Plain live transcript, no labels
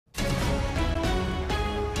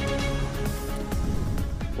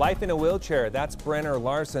Life in a wheelchair, that's Brenner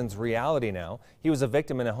Larson's reality now. He was a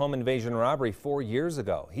victim in a home invasion robbery 4 years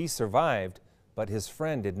ago. He survived, but his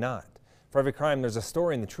friend did not. For every crime, there's a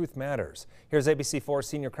story, and the truth matters. Here's ABC4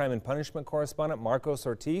 senior crime and punishment correspondent Marcos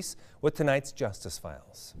Ortiz with tonight's Justice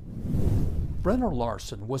Files. Brenner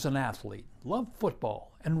Larson was an athlete, loved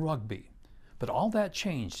football and rugby. But all that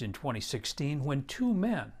changed in 2016 when two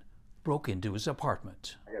men broke into his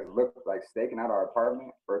apartment. It looked like staking out our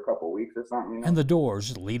apartment for a couple of weeks or something. You know? And the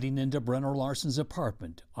doors leading into Brenner Larson's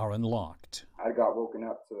apartment are unlocked. I got woken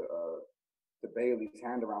up to Bailey's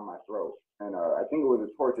hand around my throat. And I think it was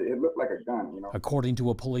a torch. It looked like a gun, you know. According to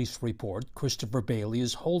a police report, Christopher Bailey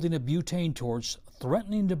is holding a butane torch,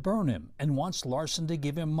 threatening to burn him, and wants Larson to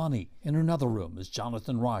give him money. In another room is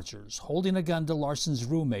Jonathan Rogers, holding a gun to Larson's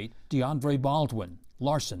roommate, DeAndre Baldwin.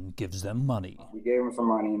 Larson gives them money. We gave him some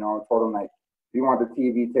money, you know, told him, like, if you want the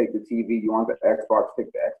TV, take the TV. You want the Xbox,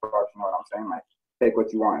 take the Xbox. You know what I'm saying? Like, take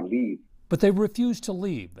what you want and leave. But they refuse to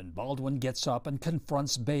leave, and Baldwin gets up and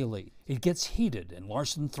confronts Bailey. It gets heated, and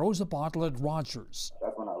Larson throws a bottle at Rogers.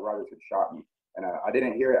 That's when Rogers had shot me. And I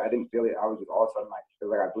didn't hear it. I didn't feel it. I was just all of a sudden, like, it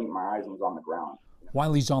was like I blinked my eyes and was on the ground.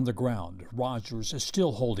 While he's on the ground, Rogers is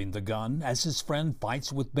still holding the gun as his friend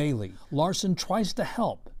fights with Bailey. Larson tries to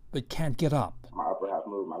help, but can't get up. My upper half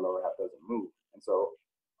moves, my lower half doesn't move. And so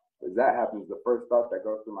as that happens, the first thought that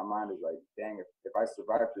goes through my mind is like, dang, if I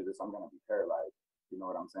survive through this, I'm going to be paralyzed. You know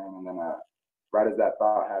what I'm saying? And then right as that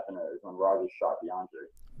thought happened is when Rogers shot DeAndre.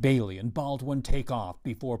 Bailey and Baldwin take off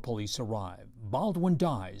before police arrive. Baldwin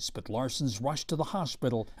dies, but Larson's rushed to the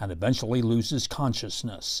hospital and eventually loses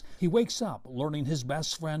consciousness. He wakes up, learning his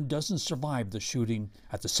best friend doesn't survive the shooting.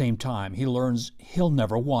 At the same time, he learns he'll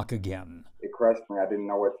never walk again. It crushed me. I didn't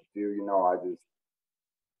know what to do. You know,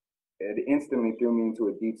 it instantly threw me into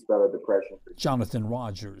a deep spell of depression. Jonathan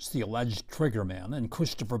Rogers, the alleged triggerman, and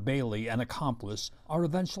Christopher Bailey, an accomplice, are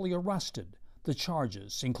eventually arrested. The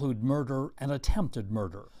charges include murder and attempted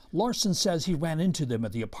murder. Larson says he ran into them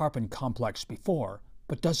at the apartment complex before,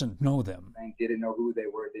 but doesn't know them. I didn't know who they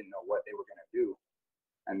were, didn't know what they were going to do.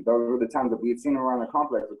 And those were the times that we had seen them around the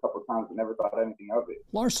complex a couple of times but never thought anything of it.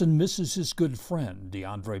 Larson misses his good friend,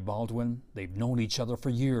 DeAndre Baldwin. They've known each other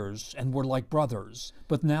for years and were like brothers.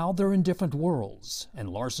 But now they're in different worlds, and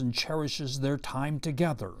Larson cherishes their time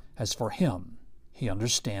together. As for him, he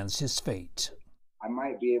understands his fate. I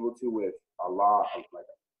might be able to with a lot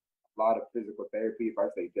of physical therapy if I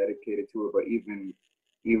stay dedicated to it, but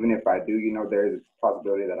even if I do, you know, there's a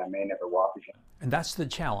possibility that I may never walk again. And that's the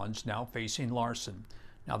challenge now facing Larson.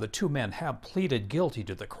 Now, the two men have pleaded guilty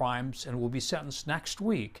to the crimes and will be sentenced next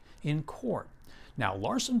week in court. Now,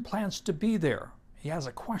 Larson plans to be there. He has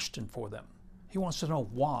a question for them. He wants to know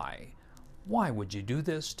why. Why would you do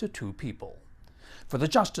this to two people? For the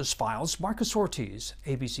Justice Files, Marcos Ortiz,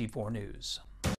 ABC4 News.